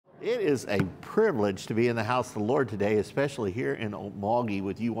It is a privilege to be in the house of the Lord today, especially here in Okmulgee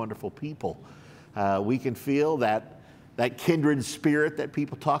with you wonderful people. We can feel that kindred spirit that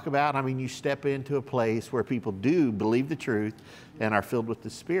people talk about. I mean, you step into a place where people do believe the truth and are filled with the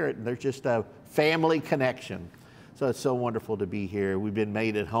Spirit, and there's just a family connection. So it's so wonderful to be here. We've been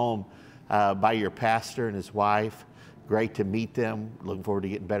made at home by your pastor and his wife. Great to meet them. Looking forward to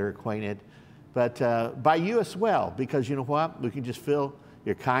getting better acquainted. But by you as well, because you know what? We can just feel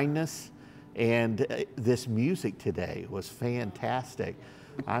your kindness, and this music today was fantastic.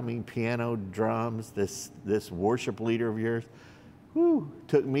 I mean, piano, drums, this worship leader of yours,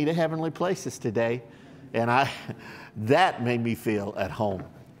 took me to heavenly places today, and that made me feel at home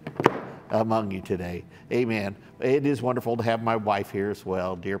among you today. Amen. It is wonderful to have my wife here as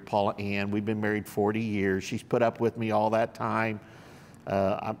well, dear Paula Ann. We've been married 40 years. She's put up with me all that time.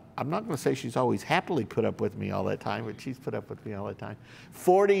 I'm not going to say she's always happily put up with me all that time, but she's put up with me all the time.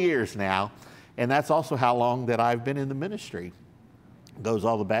 40 years now, and that's also how long that I've been in the ministry. Goes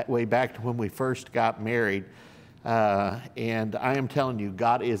all the way back to when we first got married. And I am telling you,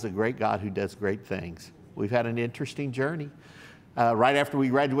 God is a great God who does great things. We've had an interesting journey. Right after we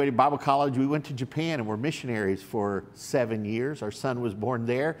graduated Bible college, we went to Japan and were missionaries for 7 years. Our son was born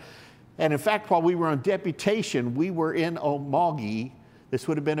there. And in fact, while we were on deputation, we were in Okmulgee. This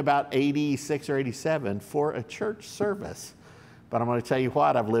would have been about 86 or 87 for a church service. But I'm going to tell you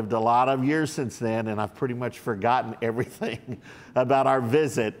what, I've lived a lot of years since then, and I've pretty much forgotten everything about our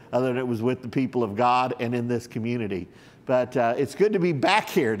visit, other than it was with the people of God and in this community. But it's good to be back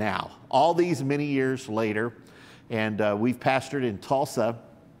here now, all these many years later. And we've pastored in Tulsa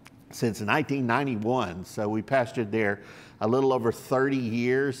since 1991. So we pastored there a little over 30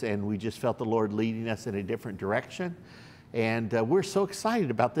 years, and we just felt the Lord leading us in a different direction. And we're so excited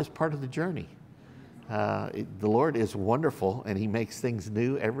about this part of the journey. The Lord is wonderful, and He makes things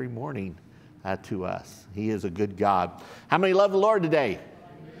new every morning to us. He is a good God. How many love the Lord today?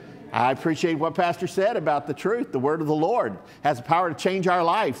 I appreciate what Pastor said about the truth. The word of the Lord has the power to change our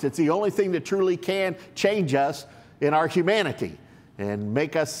lives. It's the only thing that truly can change us in our humanity and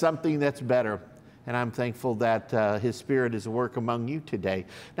make us something that's better. And I'm thankful that His Spirit is at work among you today.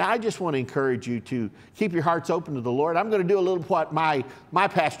 Now, I just want to encourage you to keep your hearts open to the Lord. I'm going to do a little what my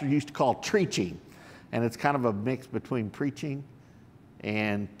pastor used to call treaching. And it's kind of a mix between preaching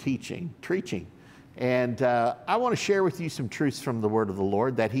and teaching, treaching. And I want to share with you some truths from the Word of the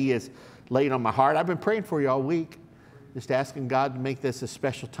Lord that He has laid on my heart. I've been praying for you all week, just asking God to make this a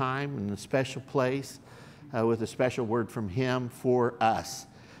special time and a special place with a special word from Him for us.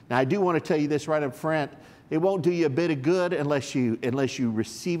 Now, I do want to tell you this right up front. It won't do you a bit of good unless you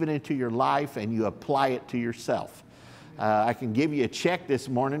receive it into your life and you apply it to yourself. I can give you a check this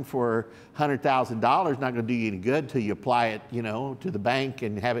morning for $100,000. Not going to do you any good until you apply it, to the bank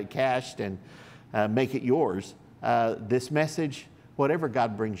and have it cashed and make it yours. This message, whatever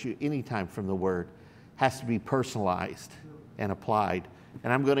God brings you anytime from the Word, has to be personalized and applied.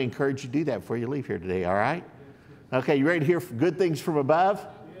 And I'm going to encourage you to do that before you leave here today, all right? Okay, you ready to hear good things from above?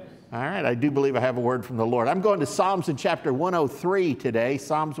 All right, I do believe I have a word from the Lord. I'm going to Psalms in chapter 103 today,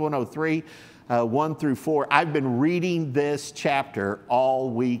 Psalms 103, 1 through 4. I've been reading this chapter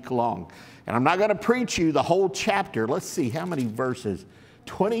all week long. And I'm not going to preach you the whole chapter. Let's see, how many verses?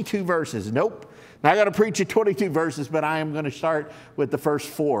 22 verses. Nope. Not going to preach you 22 verses, but I am going to start with the first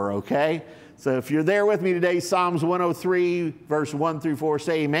 4, okay? So if you're there with me today, Psalms 103, verse 1 through 4,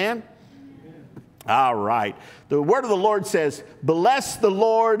 say amen. All right. The word of the Lord says, "Bless the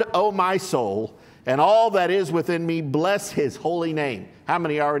Lord, O my soul, and all that is within me, bless His holy name." How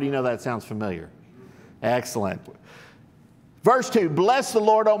many already know that sounds familiar? Excellent. Verse 2, "Bless the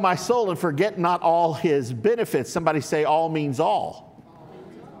Lord, O my soul, and forget not all His benefits." Somebody say, all means all.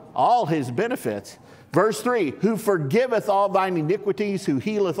 All His benefits. Verse 3, "Who forgiveth all thine iniquities, who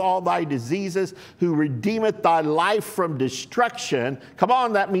healeth all thy diseases, who redeemeth thy life from destruction." Come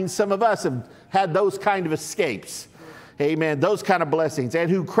on, that means some of us have had those kind of escapes. Amen. Those kind of blessings. "And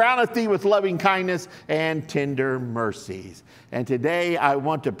who crowneth thee with loving kindness and tender mercies." And today I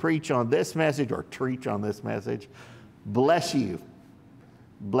want to preach on this message, or preach on this message. Bless you.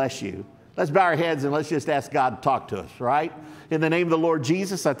 Bless you. Let's bow our heads and let's just ask God to talk to us, right? In the name of the Lord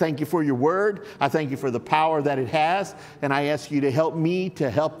Jesus, I thank you for your word. I thank you for the power that it has. And I ask you to help me to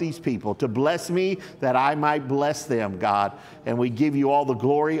help these people, to bless me that I might bless them, God. And we give you all the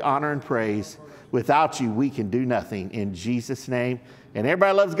glory, honor, and praise. Without you, we can do nothing. In Jesus' name. And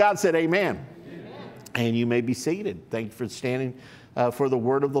everybody loves God said amen. Amen. And you may be seated. Thank you for standing for the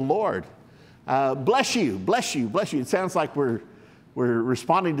word of the Lord. Bless you, bless you, bless you. It sounds like we're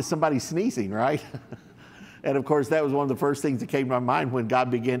responding to somebody sneezing, right? And of course, that was one of the first things that came to my mind when God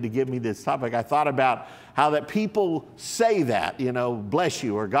began to give me this topic. I thought about how that people say that, bless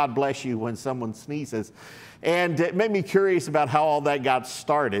you or God bless you when someone sneezes. And it made me curious about how all that got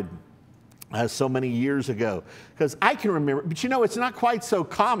started so many years ago. Because I can remember, but it's not quite so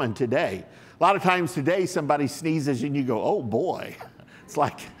common today. A lot of times today, somebody sneezes and you go, oh boy.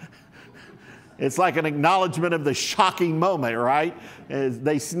 It's like an acknowledgement of the shocking moment, right? As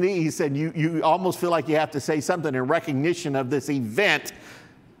they sneeze and you almost feel like you have to say something in recognition of this event.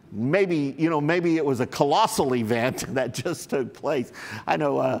 Maybe it was a colossal event that just took place. I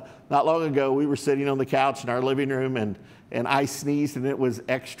know not long ago we were sitting on the couch in our living room and I sneezed and it was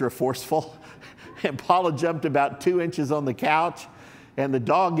extra forceful. And Paula jumped about 2 inches on the couch and the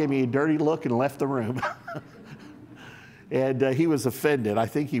dog gave me a dirty look and left the room. And he was offended. I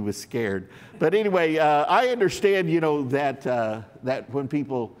think he was scared. But anyway, I understand, that when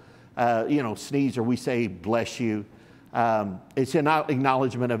people, sneeze or we say bless you, it's an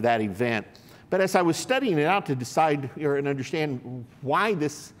acknowledgement of that event. But as I was studying it out to decide and understand why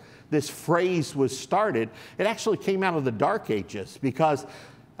this phrase was started, it actually came out of the Dark Ages because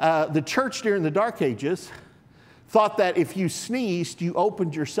the church during the Dark Ages thought that if you sneezed, you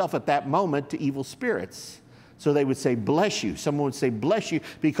opened yourself at that moment to evil spirits. So they would say, bless you. Someone would say, bless you,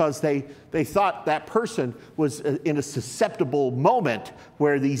 because they thought that person was in a susceptible moment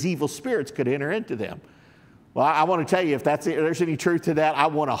where these evil spirits could enter into them. Well, I want to tell you, if there's any truth to that, I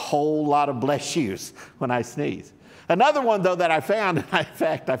want a whole lot of bless yous when I sneeze. Another one, though, that I found, in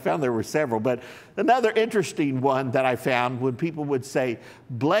fact, I found there were several, but another interesting one that I found when people would say,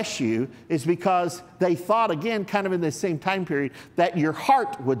 bless you, is because they thought, again, kind of in the same time period, that your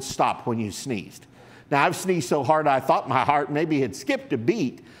heart would stop when you sneezed. Now, I've sneezed so hard I thought my heart maybe had skipped a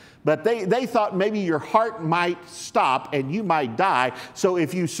beat, but they thought maybe your heart might stop and you might die. So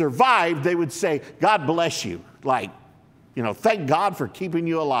if you survived, they would say, God bless you. Like, thank God for keeping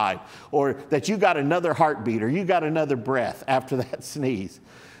you alive. Or that you got another heartbeat or you got another breath after that sneeze.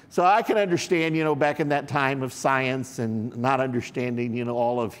 So I can understand, back in that time of science and not understanding,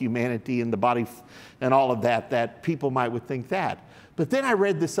 all of humanity and the body and all of that people would think that. But then I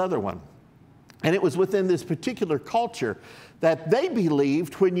read this other one. And it was within this particular culture that they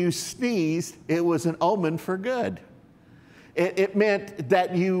believed when you sneezed, it was an omen for good. It meant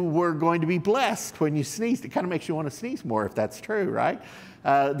that you were going to be blessed when you sneezed. It kind of makes you want to sneeze more if that's true, right?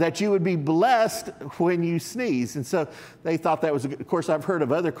 That you would be blessed when you sneeze. And so they thought that was, of course, I've heard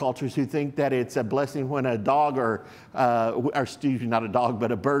of other cultures who think that it's a blessing when a dog or excuse me, not a dog,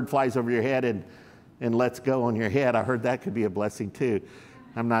 but a bird flies over your head and lets go on your head. I heard that could be a blessing too.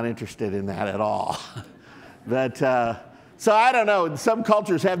 I'm not interested in that at all. But so I don't know. Some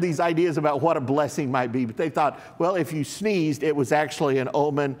cultures have these ideas about what a blessing might be. But they thought, well, if you sneezed, it was actually an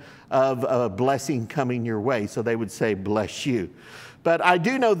omen of a blessing coming your way. So they would say, bless you. But I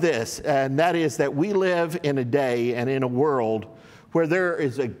do know this, and that is that we live in a day and in a world where there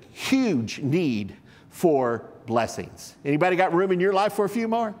is a huge need for blessings. Anybody got room in your life for a few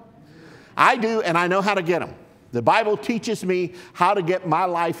more? I do, and I know how to get them. The Bible teaches me how to get my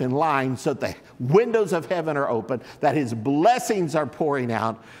life in line so that the windows of heaven are open, that His blessings are pouring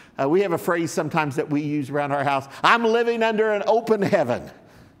out. We have a phrase sometimes that we use around our house. I'm living under an open heaven.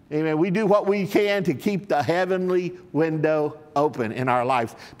 Amen. We do what we can to keep the heavenly window open in our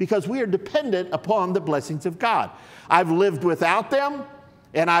lives because we are dependent upon the blessings of God. I've lived without them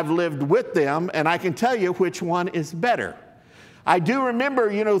and I've lived with them, and I can tell you which one is better. I do remember,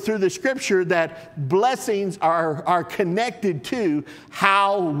 through the scripture that blessings are connected to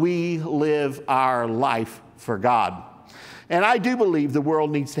how we live our life for God. And I do believe the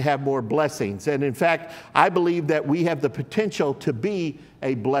world needs to have more blessings. And in fact, I believe that we have the potential to be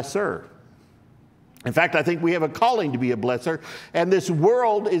a blesser. In fact, I think we have a calling to be a blesser. And this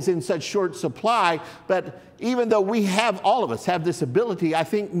world is in such short supply, but even though all of us have this ability, I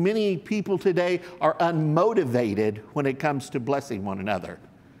think many people today are unmotivated when it comes to blessing one another.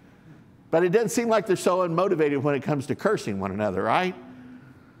 But it doesn't seem like they're so unmotivated when it comes to cursing one another, right?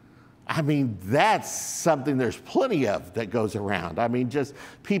 I mean, that's something there's plenty of that goes around. I mean, just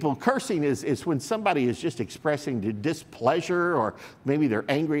people cursing is when somebody is just expressing displeasure or maybe they're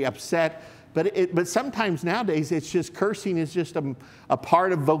angry, upset. But sometimes nowadays, it's just cursing is just a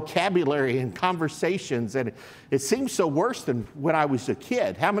part of vocabulary and conversations. And it seems so worse than when I was a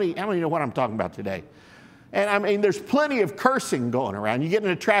kid. How many know what I'm talking about today? And I mean, there's plenty of cursing going around. You get in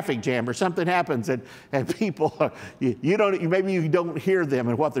a traffic jam or something happens and people, maybe you don't hear them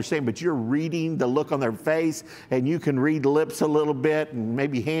and what they're saying, but you're reading the look on their face and you can read lips a little bit and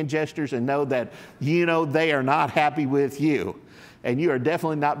maybe hand gestures and know that, they are not happy with you. And you are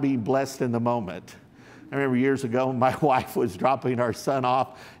definitely not being blessed in the moment. I remember years ago, my wife was dropping our son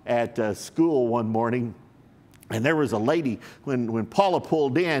off at school one morning, and there was a lady, when Paula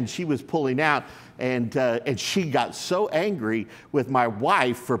pulled in, she was pulling out, and she got so angry with my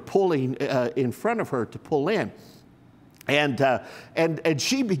wife for pulling in front of her to pull in. And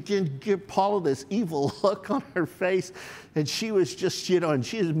she began to give Paula this evil look on her face, and she was just, and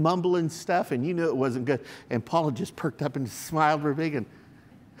she was mumbling stuff, and you knew it wasn't good. And Paula just perked up and smiled real big,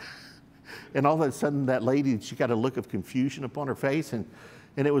 and all of a sudden that lady, she got a look of confusion upon her face, and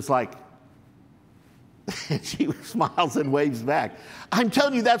it was like, and she smiles and waves back. I'm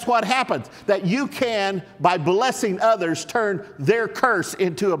telling you, that's what happens. That you can, by blessing others, turn their curse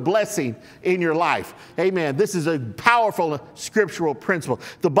into a blessing in your life. Amen. This is a powerful scriptural principle.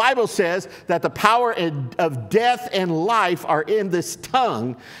 The Bible says that the power of death and life are in this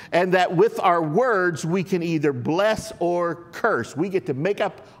tongue, and that with our words, we can either bless or curse. We get to make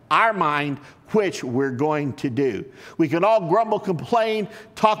up our mind which we're going to do. We can all grumble, complain,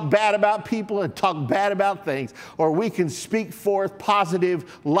 talk bad about people and talk bad about things, or we can speak forth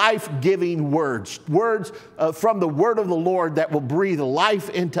positive, life-giving words from the word of the Lord that will breathe life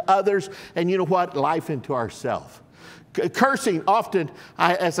into others, and you know what? Life into ourselves. Cursing often,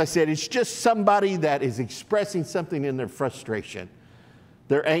 as I said, it's just somebody that is expressing something in their frustration,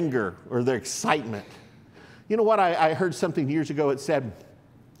 their anger, or their excitement. You know what? I heard something years ago. It said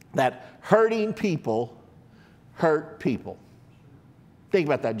that hurting people hurt people. Think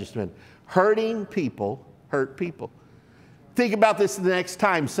about that just a minute. Hurting people hurt people. Think about this the next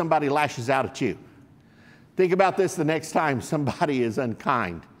time somebody lashes out at you. Think about this the next time somebody is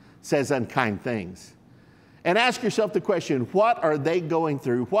unkind, says unkind things. And ask yourself the question, what are they going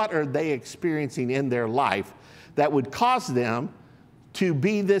through? What are they experiencing in their life that would cause them to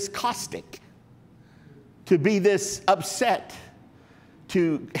be this caustic, to be this upset,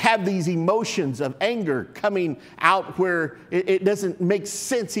 to have these emotions of anger coming out where it doesn't make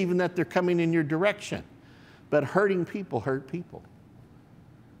sense even that they're coming in your direction? But hurting people hurt people.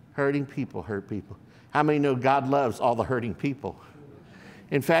 Hurting people hurt people. How many know God loves all the hurting people?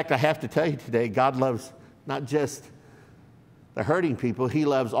 In fact, I have to tell you today, God loves not just the hurting people, He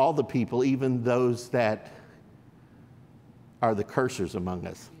loves all the people, even those that are the cursers among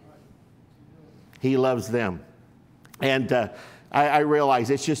us. He loves them. And I realize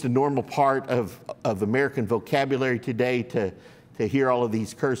it's just a normal part of American vocabulary today to hear all of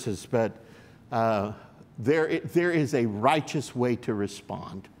these curses, but there is a righteous way to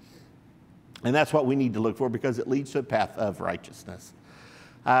respond. And that's what we need to look for, because it leads to a path of righteousness.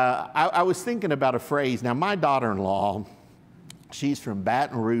 I was thinking about a phrase. Now, my daughter-in-law, she's from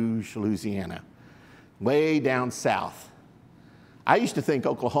Baton Rouge, Louisiana, way down south. I used to think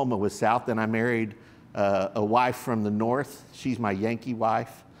Oklahoma was south, then I married a wife from the north. She's my Yankee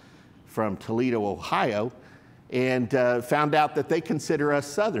wife from Toledo, Ohio, and found out that they consider us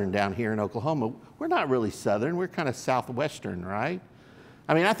southern down here in Oklahoma. We're not really southern. We're kind of southwestern, right?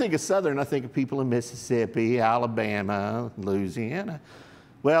 I mean, I think of southern, I think of people in Mississippi, Alabama, Louisiana.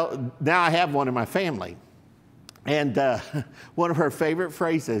 Well, now I have one in my family. And one of her favorite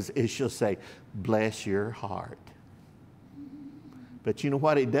phrases is she'll say, "Bless your heart." But you know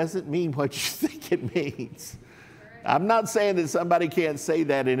what? It doesn't mean what you think it means. I'm not saying that somebody can't say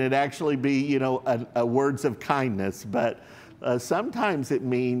that and it actually be, a words of kindness, but sometimes it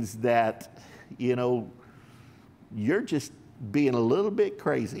means that, you're just being a little bit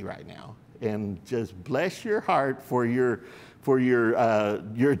crazy right now, and just bless your heart for your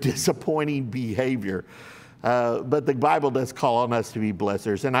disappointing behavior. But the Bible does call on us to be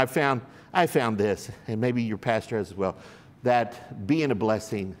blessers, and I found this, and maybe your pastor has as well, that being a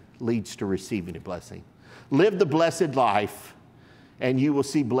blessing leads to receiving a blessing. Live the blessed life, and you will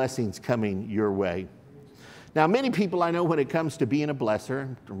see blessings coming your way. Now, many people I know, when it comes to being a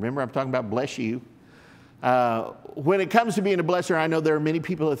blesser, remember I'm talking about bless you. When it comes to being a blesser, I know there are many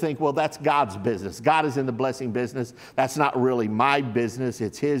people that think, well, that's God's business. God is in the blessing business. That's not really my business.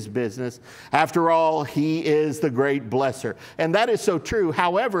 It's His business. After all, He is the great blesser. And that is so true.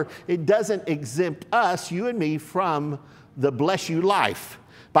 However, it doesn't exempt us, you and me, from the bless you life.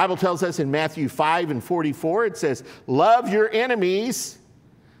 Bible tells us in Matthew 5:44, it says, love your enemies,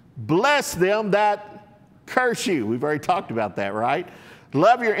 bless them that curse you. We've already talked about that, right?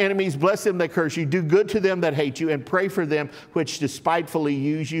 Love your enemies, bless them that curse you, do good to them that hate you, and pray for them which despitefully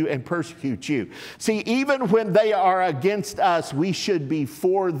use you and persecute you. See, even when they are against us, we should be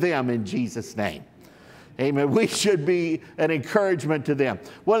for them in Jesus' name. Amen. We should be an encouragement to them.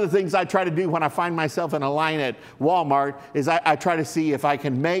 One of the things I try to do when I find myself in a line at Walmart is I try to see if I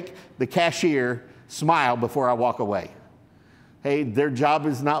can make the cashier smile before I walk away. Hey, their job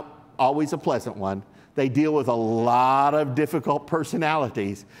is not always a pleasant one. They deal with a lot of difficult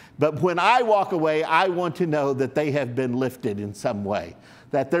personalities. But when I walk away, I want to know that they have been lifted in some way,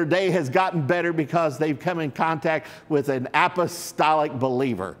 that their day has gotten better because they've come in contact with an apostolic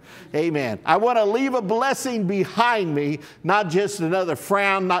believer. Amen. I want to leave a blessing behind me, not just another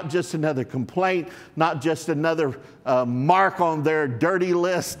frown, not just another complaint, not just another mark on their dirty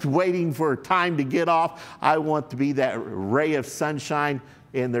list waiting for time to get off. I want to be that ray of sunshine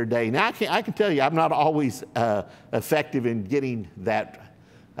in their day. Now, I can tell you, I'm not always effective in getting that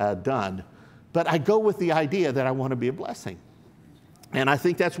done, but I go with the idea that I want to be a blessing. And I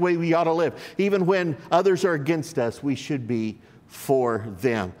think that's the way we ought to live. Even when others are against us, we should be for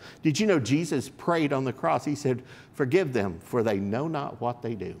them. Did you know Jesus prayed on the cross? He said, forgive them, for they know not what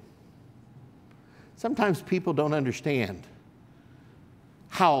they do. Sometimes people don't understand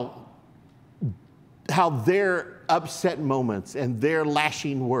how their upset moments and their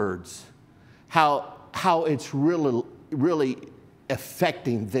lashing words, how it's really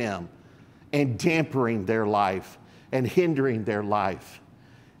affecting them and dampening their life and hindering their life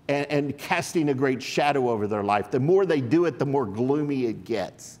and casting a great shadow over their life. The more they do it, the more gloomy it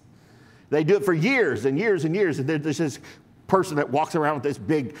gets. They do it for years and years and years, and there's this person that walks around with this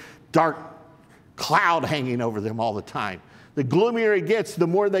big, dark cloud hanging over them all the time. The gloomier it gets, the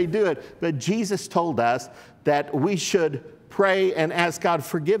more they do it. But Jesus told us that we should pray and ask God,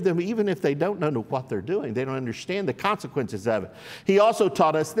 forgive them, even if they don't know what they're doing. They don't understand the consequences of it. He also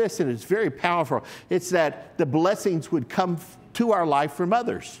taught us this, and it's very powerful. It's that the blessings would come to our life from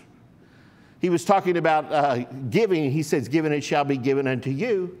others. He was talking about giving. He says, given it shall be given unto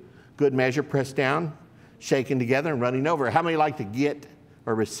you. Good measure, pressed down, shaken together, and running over. How many like to get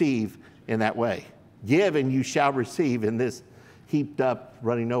or receive in that way? Give and you shall receive in this heaped up,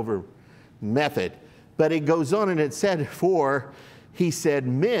 running over method. But it goes on and it said, for he said,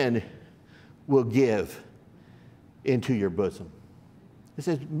 men will give into your bosom. It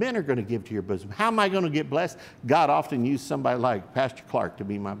says, men are going to give to your bosom. How am I going to get blessed? God often used somebody like Pastor Clark to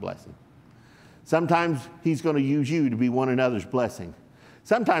be my blessing. Sometimes he's going to use you to be one another's blessing.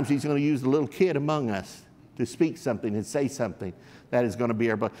 Sometimes he's going to use the little kid among us to speak something and say something that is going to be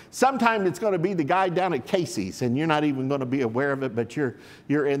our blessing. Sometimes it's going to be the guy down at Casey's, and you're not even going to be aware of it, but you're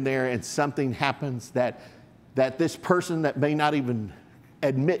in there and something happens that this person that may not even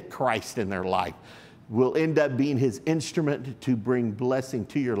admit Christ in their life will end up being his instrument to bring blessing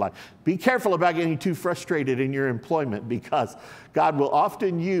to your life. Be careful about getting too frustrated in your employment, because God will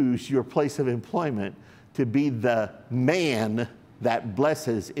often use your place of employment to be the man that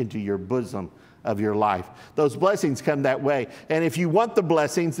blesses into your bosom of your life. Those blessings come that way. And if you want the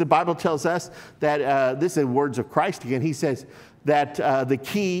blessings, the Bible tells us that, this is words of Christ again, he says that the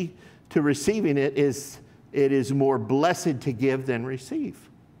key to receiving it is more blessed to give than receive.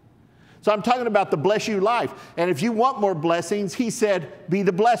 So I'm talking about the bless you life. And if you want more blessings, he said, be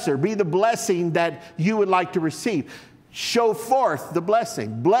the blesser. Be the blessing that you would like to receive. Show forth the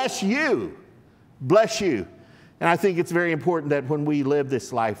blessing. Bless you. Bless you. And I think it's very important that when we live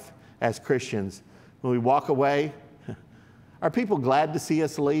this life as Christians, when we walk away, are people glad to see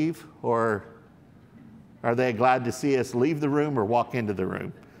us leave, or are they glad to see us leave the room or walk into the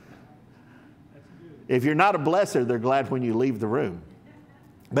room? If you're not a blesser, they're glad when you leave the room.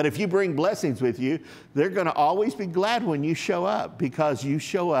 But if you bring blessings with you, they're going to always be glad when you show up, because you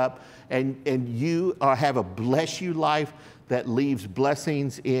show up and you have a bless you life that leaves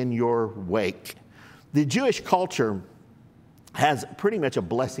blessings in your wake. The Jewish culture has pretty much a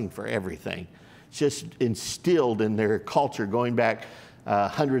blessing for everything. It's just instilled in their culture going back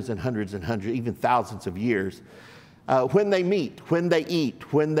hundreds and hundreds and hundreds, even thousands of years. When they meet, when they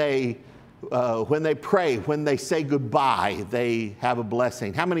eat, when they pray, when they say goodbye, they have a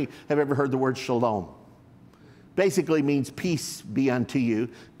blessing. How many have ever heard the word shalom? Basically means peace be unto you,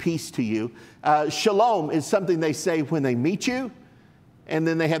 peace to you. Shalom is something they say when they meet you, and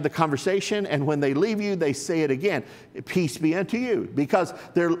then they have the conversation, and when they leave you, they say it again. Peace be unto you, because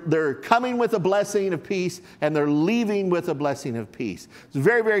they're coming with a blessing of peace, and they're leaving with a blessing of peace. It's a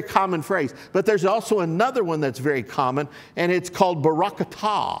very, very common phrase. But there's also another one that's very common, and it's called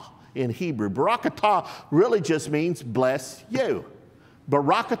barakatah in Hebrew. Barakatah really just means bless you.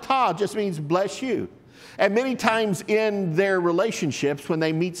 Barakatah just means bless you. And many times in their relationships, when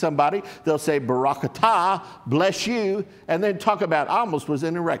they meet somebody, they'll say, barakatah, bless you, and then talk about, I almost was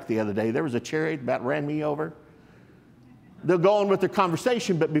in a wreck the other day. There was a chariot about ran me over. They'll go on with their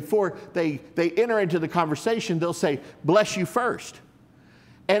conversation, but before they enter into the conversation, they'll say, bless you first.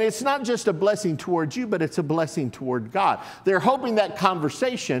 And it's not just a blessing towards you, but it's a blessing toward God. They're hoping that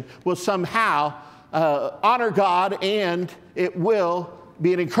conversation will somehow honor God, and it will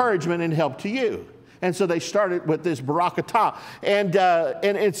be an encouragement and help to you. And so they started with this Barak Atah. And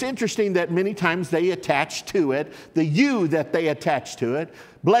it's interesting that many times they attach to it, the you that they attach to it,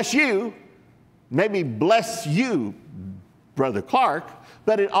 bless you, maybe bless you, Brother Clark,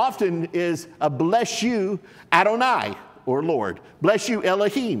 but it often is a bless you Adonai, or Lord. Bless you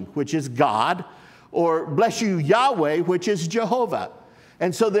Elohim, which is God, or bless you Yahweh, which is Jehovah.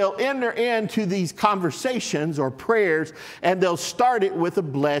 And so they'll enter into these conversations or prayers, and they'll start it with a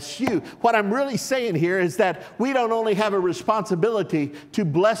bless you. What I'm really saying here is that we don't only have a responsibility to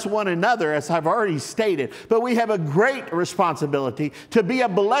bless one another, as I've already stated, but we have a great responsibility to be a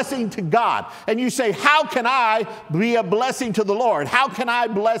blessing to God. And you say, how can I be a blessing to the Lord? How can I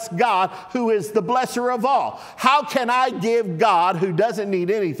bless God, who is the blesser of all? How can I give God, who doesn't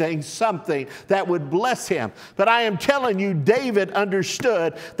need anything, something that would bless him? But I am telling you, David understood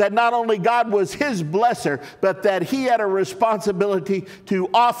that not only God was his blesser, but that he had a responsibility to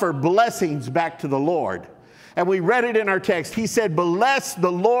offer blessings back to the Lord. And we read it in our text. He said, bless the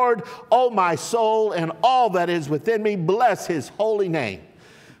Lord, O my soul, and all that is within me. Bless his holy name.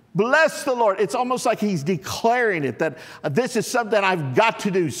 Bless the Lord. It's almost like he's declaring it, that this is something I've got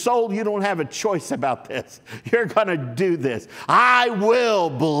to do. Soul, you don't have a choice about this. You're going to do this. I will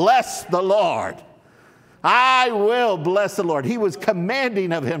bless the Lord. I will bless the Lord. He was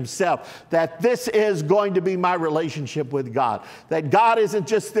commanding of himself that this is going to be my relationship with God. That God isn't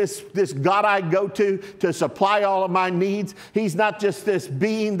just this God I go to supply all of my needs. He's not just this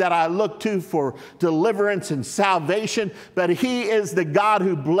being that I look to for deliverance and salvation, but he is the God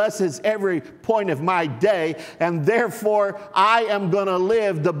who blesses every point of my day. And therefore, I am going to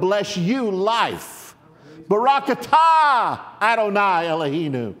live the bless you life. Barak Atah Adonai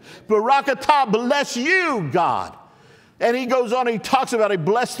Eloheinu. Barak Atah, bless you, God. And he goes on, he talks about it,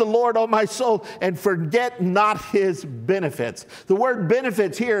 bless the Lord, O my soul, and forget not his benefits. The word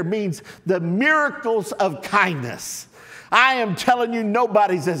benefits here means the miracles of kindness. I am telling you,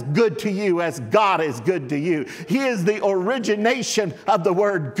 nobody's as good to you as God is good to you. He is the origination of the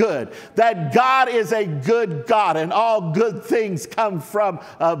word good. That God is a good God, and all good things come from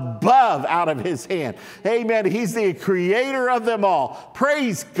above out of his hand. Amen. He's the creator of them all.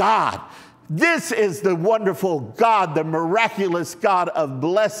 Praise God. This is the wonderful God, the miraculous God of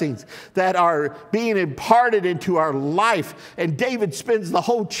blessings that are being imparted into our life. And David spends the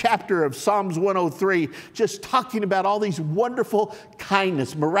whole chapter of Psalms 103 just talking about all these wonderful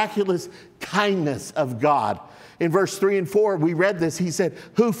kindness, miraculous kindness of God. In verse 3 and 4, we read this. He said,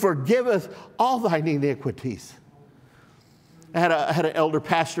 who forgiveth all thine iniquities. I had an elder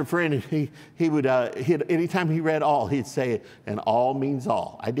pastor friend, and he would anytime he read all, he'd say, and all means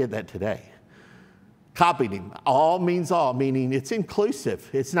all. I did that today. Copied him. All means all, meaning it's inclusive.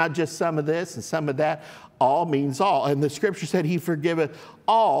 It's not just some of this and some of that. All means all. And the scripture said he forgiveth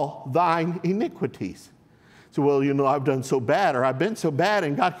all thine iniquities. So, well, you know, I've done so bad, or I've been so bad,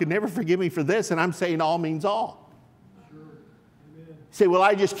 and God could never forgive me for this, and I'm saying all means all. Say, well,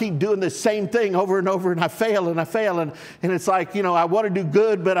 I just keep doing the same thing over and over, and I fail, and I fail. And it's like, you know, I want to do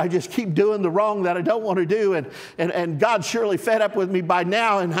good, but I just keep doing the wrong that I don't want to do. And God's surely fed up with me by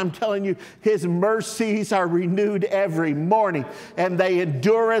now. And I'm telling you, his mercies are renewed every morning, and they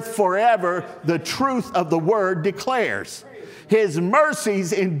endureth forever. The truth of the word declares. His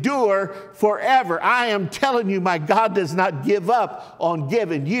mercies endure forever. I am telling you, my God does not give up on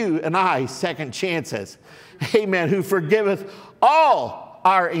giving you and I second chances. Amen. Who forgiveth all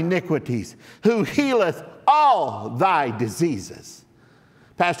our iniquities, who healeth all thy diseases.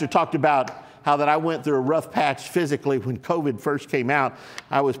 Pastor talked about how that I went through a rough patch physically when COVID first came out.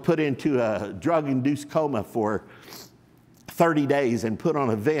 I was put into a drug-induced coma for 30 days and put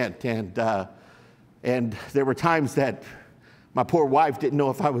on a vent. And there were times that my poor wife didn't know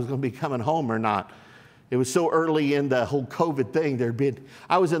if I was going to be coming home or not. It was so early in the whole COVID thing.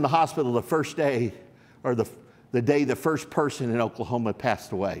 I was in the hospital the first day, or the day the first person in Oklahoma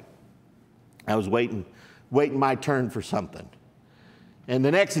passed away. I was waiting my turn for something. And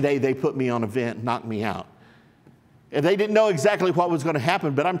the next day they put me on a vent, knocked me out. And they didn't know exactly what was going to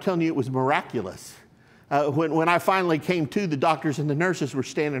happen, but I'm telling you, it was miraculous. When I finally came to, the doctors and the nurses were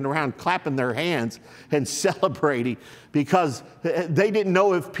standing around clapping their hands and celebrating because they didn't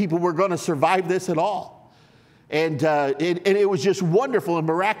know if people were going to survive this at all. And it was just wonderful and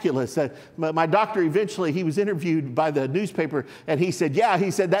miraculous. My doctor eventually, he was interviewed by the newspaper, and he said, yeah, he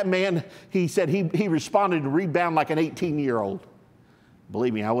said that man, he said he responded to rebound like an 18-year-old.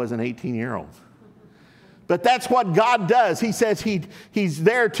 Believe me, I was an 18-year-old. But that's what God does. He says he's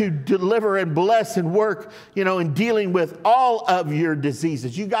there to deliver and bless and work, you know, in dealing with all of your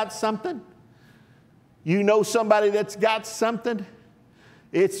diseases. You got something? You know somebody that's got something?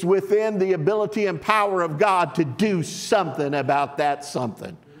 It's within the ability and power of God to do something about that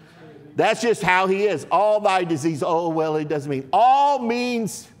something. That's just how he is. All thy disease. Oh, well, it doesn't mean. All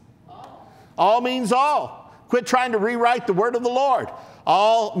means all. Quit trying to rewrite the word of the Lord.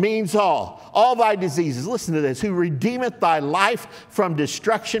 All means all. All thy diseases. Listen to this. Who redeemeth thy life from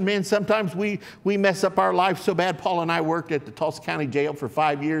destruction. Man, sometimes we mess up our life so bad. Paul and I worked at the Tulsa County Jail for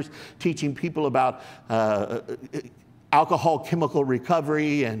 5 years teaching people about alcohol chemical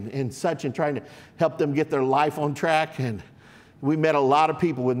recovery and such, and trying to help them get their life on track. And we met a lot of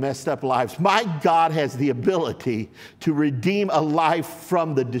people with messed up lives. My God has the ability to redeem a life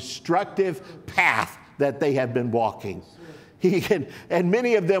from the destructive path that they have been walking. And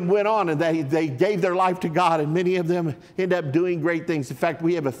many of them went on and they gave their life to God, and many of them end up doing great things. In fact,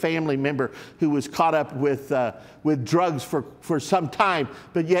 we have a family member who was caught up with drugs for some time,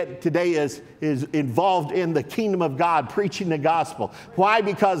 but yet today is involved in the kingdom of God, preaching the gospel. Why?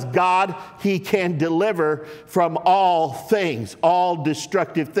 Because God, he can deliver from all things, all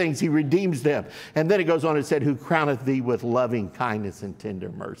destructive things. He redeems them. And then it goes on and said, who crowneth thee with loving kindness and tender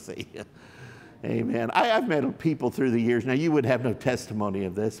mercy. Amen. I've met people through the years. Now, you would have no testimony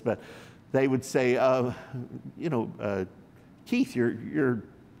of this, but they would say, Keith, you're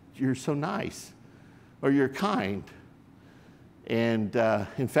so nice, or you're kind. And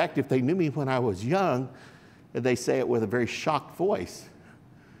in fact, if they knew me when I was young, they say it with a very shocked voice.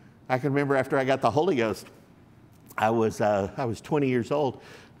 I can remember after I got the Holy Ghost, I was 20 years old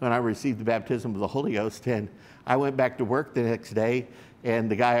when I received the baptism of the Holy Ghost, and I went back to work the next day.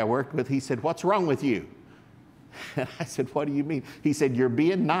 And the guy I worked with, he said, what's wrong with you? And I said, what do you mean? He said, you're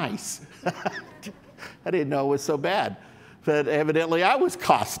being nice. I didn't know it was so bad. But evidently I was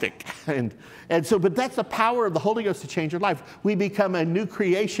caustic. And so, but that's the power of the Holy Ghost to change your life. We become a new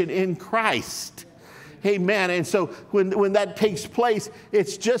creation in Christ. Amen. And so when that takes place,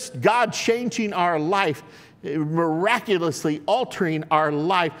 it's just God changing our life, miraculously altering our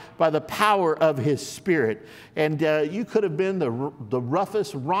life by the power of his Spirit. And you could have been the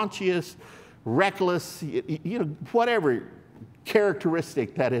roughest, raunchiest, reckless, whatever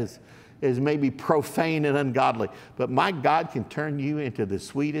characteristic that is maybe profane and ungodly. But my God can turn you into the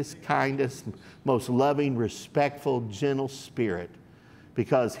sweetest, kindest, most loving, respectful, gentle spirit,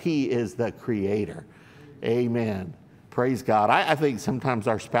 because he is the creator. Amen. Praise God. I think sometimes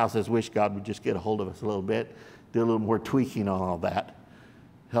our spouses wish God would just get a hold of us a little bit, do a little more tweaking on all that.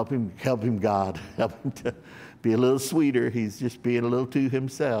 Help him, God. Help him to be a little sweeter. He's just being a little too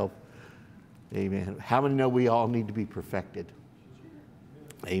himself. Amen. How many know we all need to be perfected?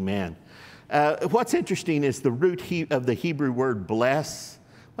 Amen. What's interesting is the root of the Hebrew word bless.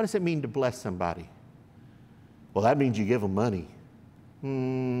 What does it mean to bless somebody? Well, that means you give them money.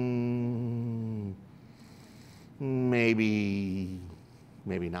 Maybe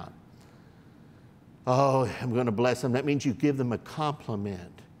not. Oh, I'm going to bless them. That means you give them a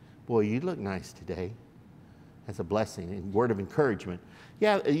compliment. Boy, you look nice today. That's a blessing, a word of encouragement.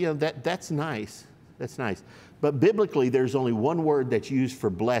 Yeah, that's nice. That's nice. But biblically, there's only one word that's used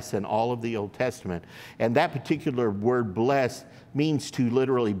for bless in all of the Old Testament. And that particular word bless means to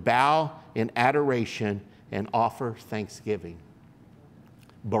literally bow in adoration and offer thanksgiving.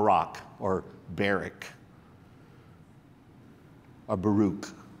 Barak or Barak. Or Baruch.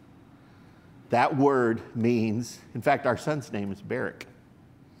 That word means, in fact, our son's name is Barak.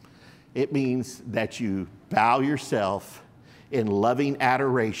 It means that you bow yourself in loving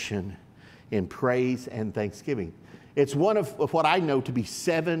adoration, in praise and thanksgiving. It's one of what I know to be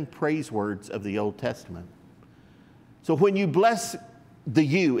 7 praise words of the Old Testament. So when you bless the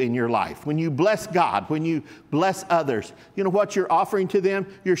you in your life, when you bless God, when you bless others, you know what you're offering to them?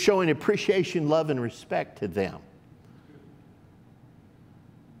 You're showing appreciation, love, and respect to them.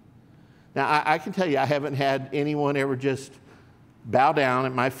 Now, I can tell you, I haven't had anyone ever just bow down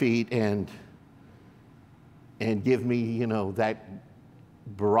at my feet and give me, that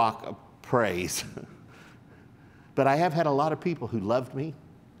Barak praise. But I have had a lot of people who loved me,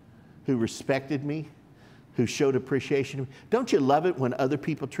 who respected me, who showed appreciation. Don't you love it when other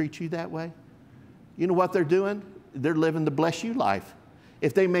people treat you that way? You know what they're doing? They're living the bless you life.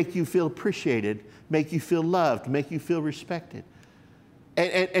 If they make you feel appreciated, make you feel loved, make you feel respected.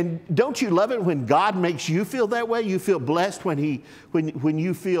 And don't you love it when God makes you feel that way? You feel blessed when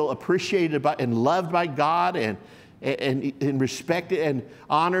you feel appreciated by, and loved by God and respected and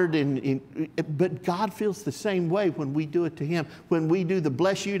honored. But God feels the same way when we do it to Him. When we do the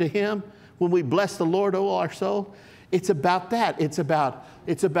bless you to Him, when we bless the Lord, oh, our soul, It's about that. It's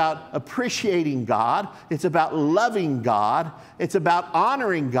about appreciating God. It's about loving God. It's about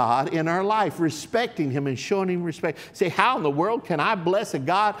honoring God in our life, respecting Him and showing Him respect. Say, how in the world can I bless a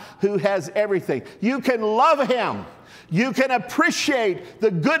God who has everything? You can love Him. You can appreciate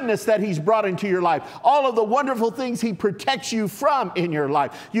the goodness that He's brought into your life, all of the wonderful things He protects you from in your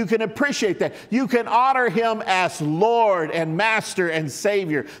life. You can appreciate that. You can honor Him as Lord and Master and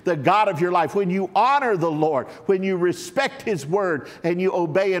Savior, the God of your life. When you honor the Lord, when you respect His word and you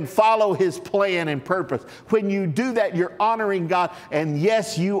obey and follow His plan and purpose, when you do that, you're honoring God. And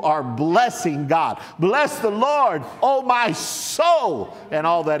yes, you are blessing God. Bless the Lord, oh my soul, and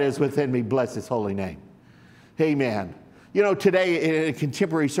all that is within me. Bless His holy name. Amen. You know, today in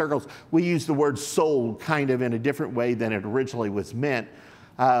contemporary circles, we use the word soul kind of in a different way than it originally was meant.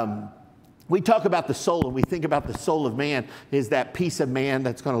 We talk about the soul, and we think about the soul of man is that piece of man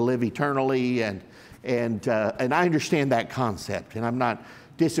that's going to live eternally, and I understand that concept, and I'm not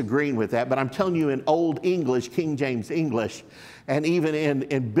disagreeing with that, but I'm telling you, in Old English, King James English, and even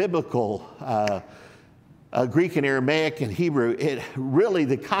in biblical Greek and Aramaic and Hebrew, it really,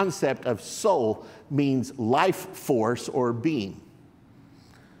 the concept of soul means life force or being.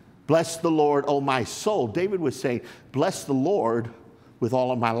 Bless the Lord, oh my soul. David was saying, bless the Lord with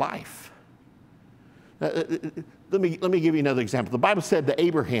all of my life. Let me give you another example. The Bible said that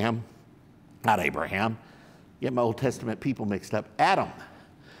not Abraham, get my Old Testament people mixed up, Adam.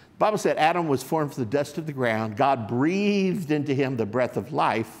 The Bible said Adam was formed from the dust of the ground. God breathed into him the breath of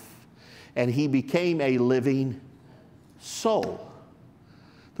life, and he became a living soul.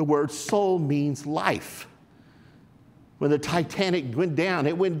 The word soul means life. When the Titanic went down,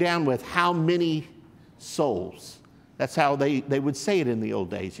 it went down with how many souls? That's how they would say it in the old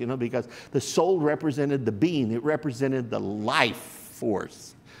days, you know, because the soul represented the being. It represented the life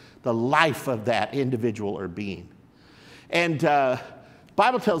force, the life of that individual or being. And the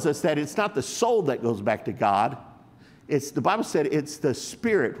Bible tells us that it's not the soul that goes back to God. The Bible said it's the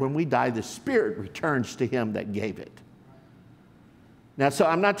spirit. When we die, the spirit returns to Him that gave it. Now, so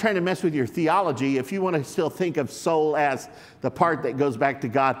I'm not trying to mess with your theology. If you want to still think of soul as the part that goes back to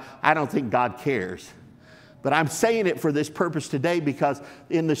God, I don't think God cares. But I'm saying it for this purpose today because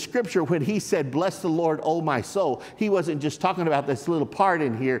in the scripture, when He said, bless the Lord, oh my soul, He wasn't just talking about this little part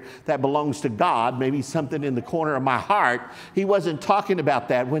in here that belongs to God, maybe something in the corner of my heart. He wasn't talking about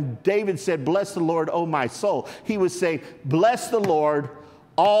that. When David said, bless the Lord, oh my soul, he was saying, bless the Lord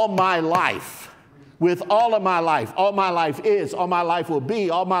all my life. With all of my life. All my life is, all my life will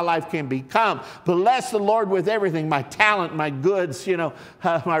be, all my life can become. Bless the Lord with everything, my talent, my goods, you know,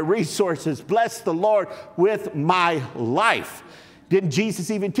 my resources. Bless the Lord with my life. Didn't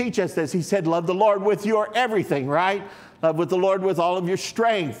Jesus even teach us this? He said, love the Lord with your everything, right? Love with the Lord with all of your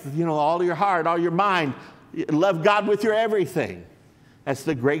strength, you know, all your heart, all your mind. Love God with your everything. That's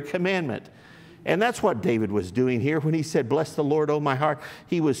the great commandment. And that's what David was doing here when he said, bless the Lord, oh my heart.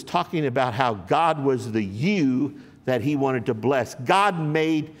 He was talking about how God was the you that he wanted to bless.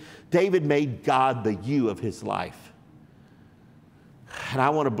 David made God the you of his life. And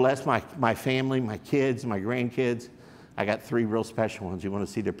I want to bless my family, my kids, my grandkids. I got 3 real special ones. You want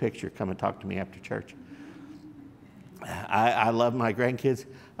to see their picture, come and talk to me after church. I love my grandkids.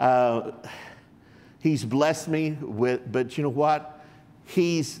 He's blessed me with, but you know what?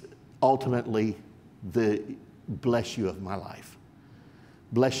 He's ultimately the bless you of my life.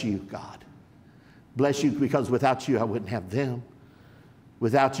 Bless you, God. Bless you because without you, I wouldn't have them.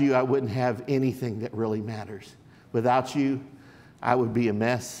 Without you, I wouldn't have anything that really matters. Without you, I would be a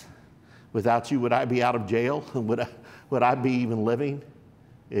mess. Without you, would I be out of jail? Would I be even living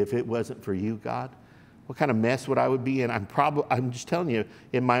if it wasn't for you, God? What kind of mess would I would be in? I'm just telling you,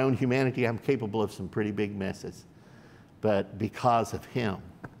 in my own humanity, I'm capable of some pretty big messes. But because of Him,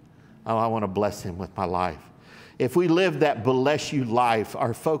 I want to bless Him with my life. If we live that bless you life,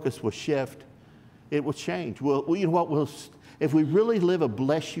 our focus will shift. It will change. You know what? If we really live a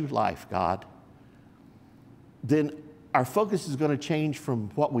bless you life, God, then our focus is going to change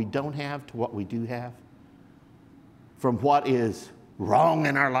from what we don't have to what we do have. From what is wrong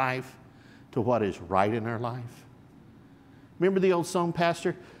in our life to what is right in our life. Remember the old song,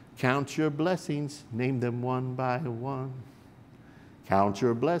 Pastor? Count your blessings, name them one by one. Count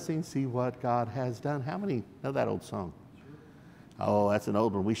your blessings, see what God has done. How many know that old song? Oh, that's an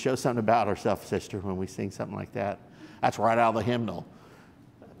old one. We show something about ourselves, sister, when we sing something like that. That's right out of the hymnal.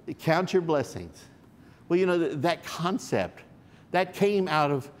 Count your blessings. Well, you know, that concept, that came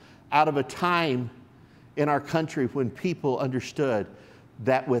out of a time in our country when people understood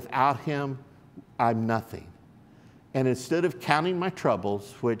that without Him, I'm nothing. And instead of counting my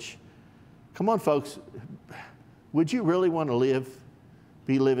troubles, which, come on, folks, Would you really want to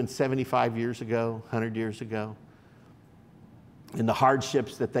be living 75 years ago, 100 years ago? And the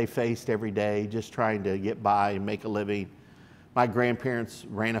hardships that they faced every day, just trying to get by and make a living. My grandparents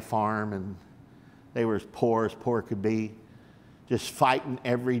ran a farm, and they were as poor could be, just fighting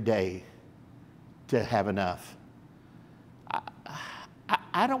every day to have enough.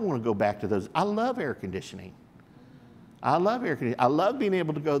 I don't want to go back to those. I love air conditioning. I love air conditioning. I love being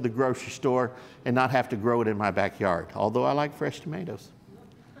able to go to the grocery store and not have to grow it in my backyard, although I like fresh tomatoes.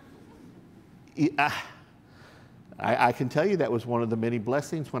 I can tell you that was one of the many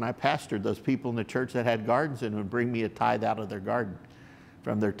blessings when I pastored. Those people in the church that had gardens and would bring me a tithe out of their garden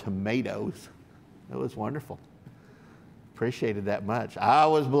from their tomatoes. It was wonderful. Appreciated that much. I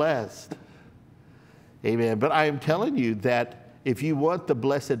was blessed. Amen. But I am telling you that if you want the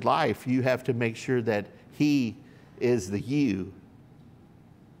blessed life, you have to make sure that He is the you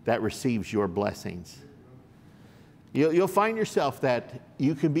that receives your blessings. You'll find yourself that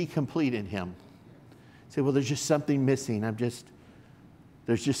you can be complete in Him. Say, well, there's just something missing.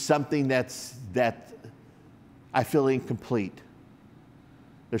 There's just something that I feel incomplete.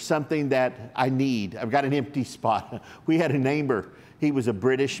 There's something that I need. I've got an empty spot. We had a neighbor. He was a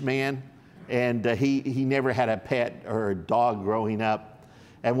British man, and he never had a pet or a dog growing up.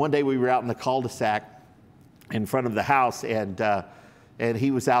 And one day we were out in the cul-de-sac in front of the house, and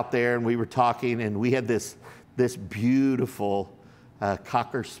he was out there, and we were talking, and we had this beautiful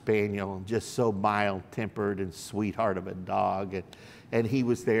Cocker Spaniel, just so mild-tempered and sweetheart of a dog. And he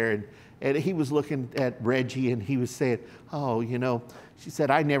was there, and he was looking at Reggie, and he was saying, oh, she said,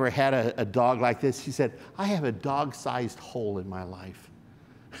 I never had a dog like this. She said, I have a dog-sized hole in my life.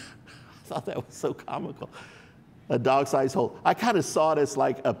 I thought that was so comical. A dog-sized hole. I kind of saw it as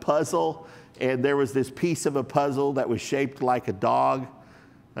like a puzzle, and there was this piece of a puzzle that was shaped like a dog,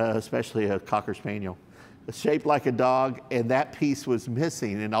 especially a Cocker Spaniel. Shaped like a dog, and that piece was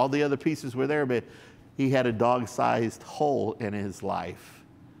missing, and all the other pieces were there, but he had a dog-sized hole in his life.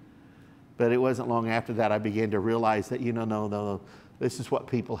 But it wasn't long after that I began to realize that, no, this is what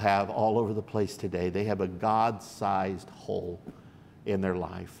people have all over the place today. They have a God-sized hole in their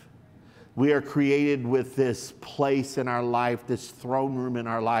life. We are created with this place in our life, this throne room in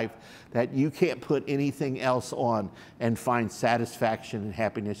our life, that you can't put anything else on and find satisfaction and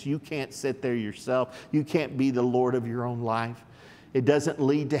happiness. You can't sit there yourself. You can't be the Lord of your own life. It doesn't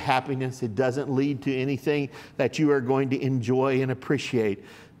lead to happiness. It doesn't lead to anything that you are going to enjoy and appreciate.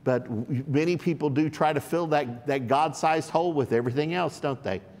 But many people do try to fill that God-sized hole with everything else, don't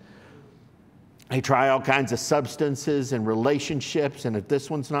they? They try all kinds of substances and relationships, and if this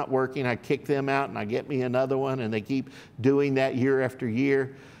one's not working, I kick them out and I get me another one, and they keep doing that year after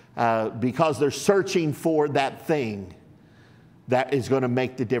year because they're searching for that thing that is going to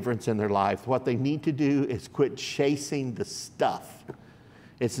make the difference in their life. What they need to do is quit chasing the stuff.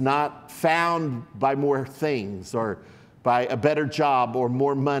 It's not found by more things or by a better job or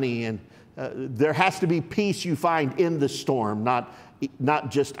more money, and there has to be peace you find in the storm, not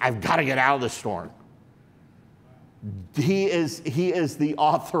just, I've got to get out of the storm. He is the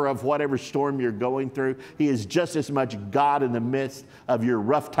author of whatever storm you're going through. He is just as much God in the midst of your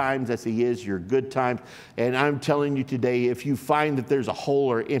rough times as He is your good times. And I'm telling you today, if you find that there's a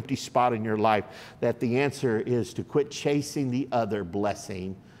hole or empty spot in your life, that the answer is to quit chasing the other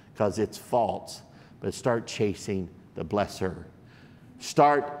blessing because it's false, but start chasing the blesser.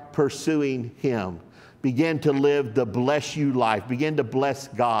 Start pursuing Him. Begin to live the bless you life. Begin to bless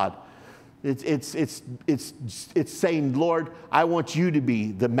God. It's saying, Lord, I want you to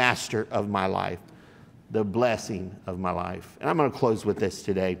be the master of my life, the blessing of my life. And I'm going to close with this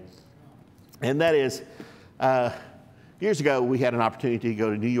today. And that is, years ago, we had an opportunity to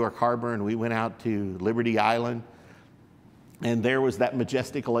go to New York Harbor, and we went out to Liberty Island. And there was that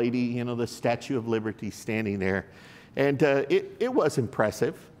majestic lady, the Statue of Liberty standing there. And it was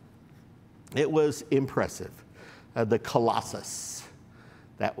impressive. It was impressive. The Colossus,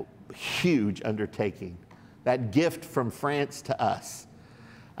 that huge undertaking, that gift from France to us.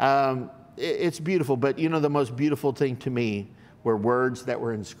 It's beautiful, but the most beautiful thing to me were words that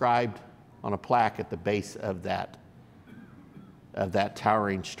were inscribed on a plaque at the base of that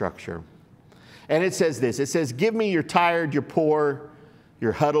towering structure. And it says this, it says, give me your tired, your poor,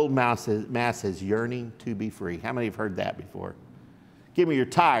 your huddled masses yearning to be free. How many have heard that before? Give me your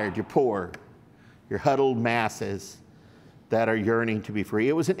tired, your poor, your huddled masses that are yearning to be free.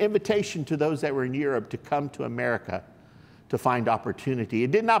 It was an invitation to those that were in Europe to come to America to find opportunity.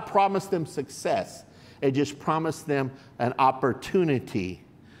 It did not promise them success. It just promised them an opportunity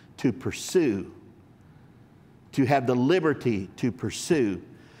to pursue, to have the liberty to pursue.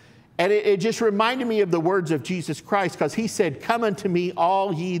 And it just reminded me of the words of Jesus Christ, because he said, come unto me,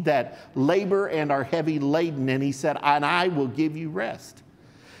 all ye that labor and are heavy laden. And he said, and I will give you rest.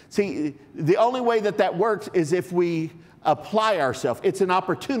 See, the only way that that works is if we apply ourselves. It's an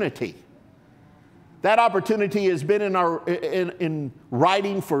opportunity. That opportunity has been in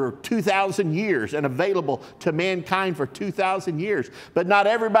writing for 2,000 years and available to mankind for 2,000 years. But not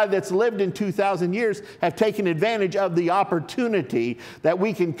everybody that's lived in 2,000 years have taken advantage of the opportunity that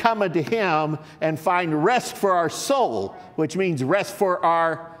we can come unto him and find rest for our soul, which means rest for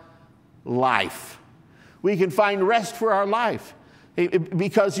our life. We can find rest for our life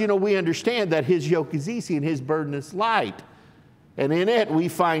because, we understand that his yoke is easy and his burden is light. And in it, we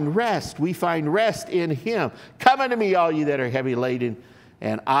find rest. We find rest in him. Come unto me, all you that are heavy laden,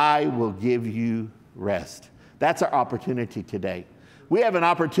 and I will give you rest. That's our opportunity today. We have an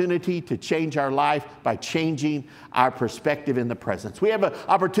opportunity to change our life by changing our perspective in the present. We have an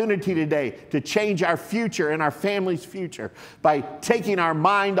opportunity today to change our future and our family's future by taking our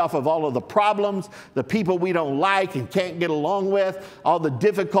mind off of all of the problems, the people we don't like and can't get along with, all the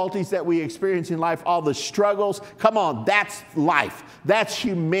difficulties that we experience in life, all the struggles. Come on, that's life. That's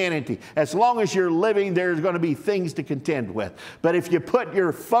humanity. As long as you're living, there's going to be things to contend with. But if you put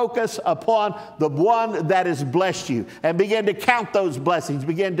your focus upon the one that has blessed you and begin to count those blessings,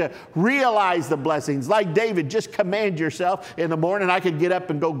 begin to realize the blessings. Like David, just command yourself in the morning. I could get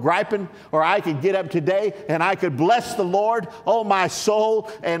up and go griping, or I could get up today and I could bless the Lord, oh my soul,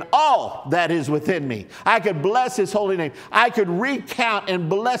 and all that is within me. I could bless his holy name. I could recount and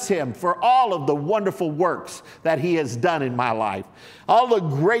bless him for all of the wonderful works that he has done in my life. All the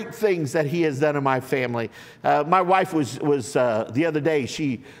great things that he has done in my family. My wife was the other day,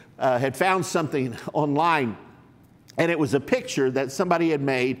 she had found something online. And it was a picture that somebody had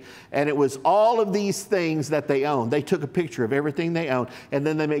made, and it was all of these things that they own. They took a picture of everything they own, and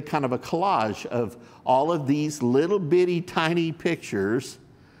then they made kind of a collage of all of these little bitty tiny pictures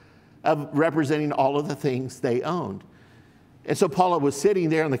of representing all of the things they owned. And so Paula was sitting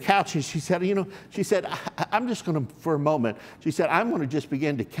there on the couch, and she said, I'm just going to, for a moment, she said, I'm going to just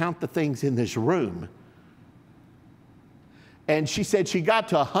begin to count the things in this room. And she said she got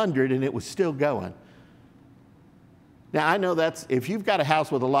to 100, and it was still going. Now, I know that's, if you've got a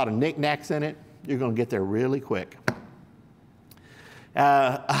house with a lot of knickknacks in it, you're going to get there really quick.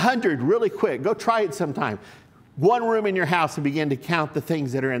 100 really quick. Go try it sometime. One room in your house and begin to count the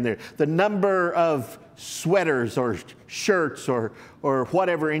things that are in there. The number of sweaters or shirts or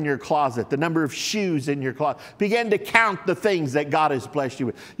whatever in your closet. The number of shoes in your closet. Begin to count the things that God has blessed you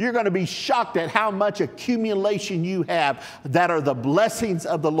with. You're going to be shocked at how much accumulation you have that are the blessings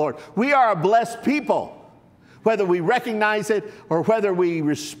of the Lord. We are a blessed people. Whether we recognize it or whether we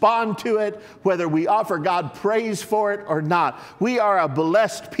respond to it, whether we offer God praise for it or not, we are a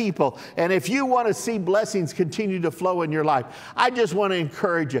blessed people. And if you want to see blessings continue to flow in your life, I just want to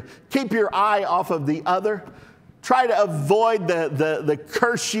encourage you. Keep your eye off of the other. Try to avoid the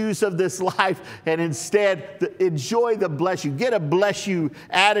curse yous of this life and instead enjoy the bless you. Get a bless you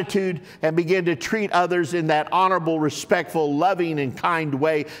attitude and begin to treat others in that honorable, respectful, loving, and kind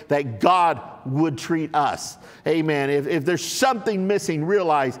way that God would treat us. Amen. If there's something missing,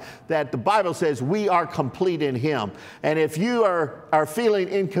 realize that the Bible says we are complete in him. And if you are feeling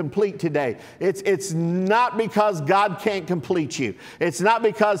incomplete today, it's not because God can't complete you. It's not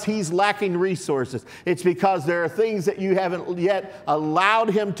because he's lacking resources. It's because there are things that you haven't yet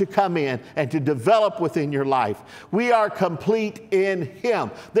allowed him to come in and to develop within your life. We are complete in him.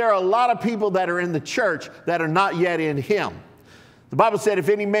 There are a lot of people that are in the church that are not yet in him. The Bible said if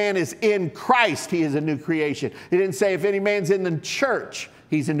any man is in Christ, he is a new creation. It didn't say if any man's in the church,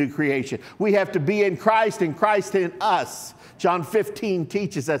 he's a new creation. We have to be in Christ and Christ in us. John 15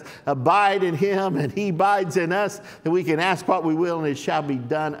 teaches us, abide in him and he abides in us, that we can ask what we will and it shall be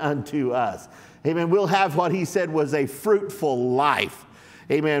done unto us. Amen. We'll have what he said was a fruitful life.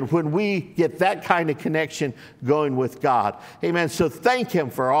 Amen. When we get that kind of connection going with God. Amen. So thank him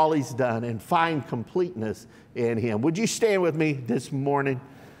for all he's done and find completeness in him. Would you stand with me this morning?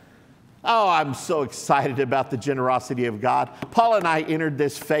 Oh, I'm so excited about the generosity of God. Paul and I entered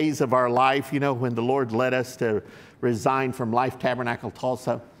this phase of our life, when the Lord led us to resign from Life Tabernacle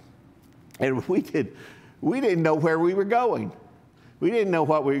Tulsa. And we didn't know where we were going. We didn't know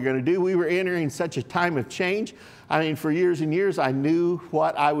what we were going to do. We were entering such a time of change. I mean, for years and years, I knew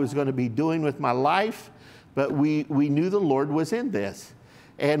what I was going to be doing with my life, but we knew the Lord was in this.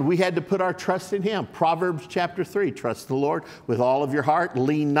 And we had to put our trust in him. Proverbs chapter 3, trust the Lord with all of your heart.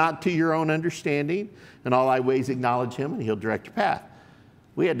 Lean not to your own understanding. In all thy ways acknowledge him, and he'll direct your path.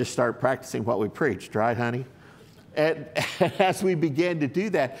 We had to start practicing what we preached, right, honey? And as we began to do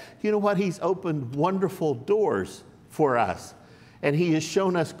that, you know what? He's opened wonderful doors for us. And he has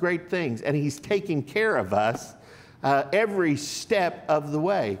shown us great things. And he's taken care of us every step of the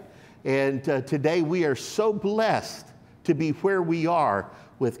way. And today we are so blessed to be where we are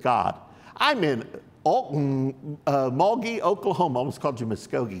with God. I'm in Okmulgee, Oklahoma. I almost called you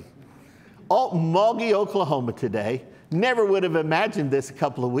Muskogee. Okmulgee, Oklahoma today. Never would have imagined this a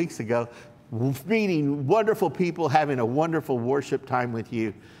couple of weeks ago. Meeting wonderful people, having a wonderful worship time with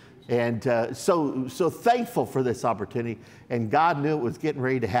you. And so thankful for this opportunity. And God knew it was getting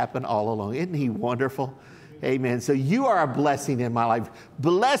ready to happen all along. Isn't he wonderful? Amen. So you are a blessing in my life.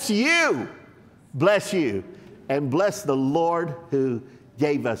 Bless you. Bless you. And bless the Lord who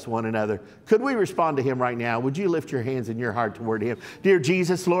gave us one another. Could we respond to him right now? Would you lift your hands and your heart toward him? Dear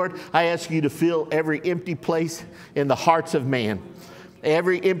Jesus, Lord, I ask you to fill every empty place in the hearts of man.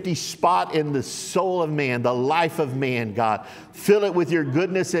 Every empty spot in the soul of man, the life of man, God. Fill it with your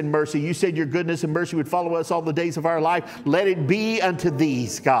goodness and mercy. You said your goodness and mercy would follow us all the days of our life. Let it be unto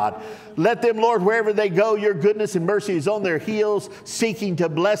these, God. Let them, Lord, wherever they go, your goodness and mercy is on their heels, seeking to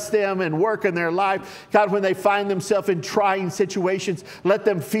bless them and work in their life. God, when they find themselves in trying situations, let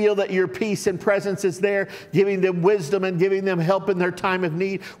them feel that your peace and presence is there, giving them wisdom and giving them help in their time of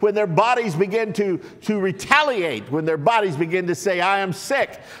need. When their bodies begin to retaliate, when their bodies begin to say, I am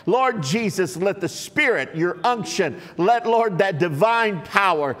sick, Lord Jesus, let the Spirit, your unction, let, Lord, that divine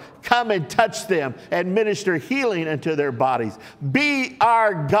power come and touch them and minister healing into their bodies. Be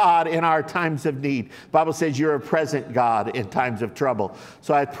our God in our times of need. The Bible says you're a present God in times of trouble.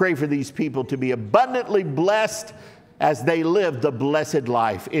 So I pray for these people to be abundantly blessed as they live the blessed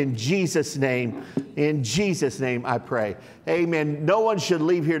life. In Jesus' name I pray. Amen. No one should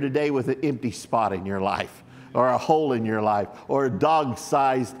leave here today with an empty spot in your life, or a hole in your life, or a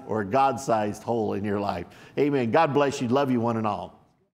dog-sized or God-sized hole in your life. Amen. God bless you. Love you one and all.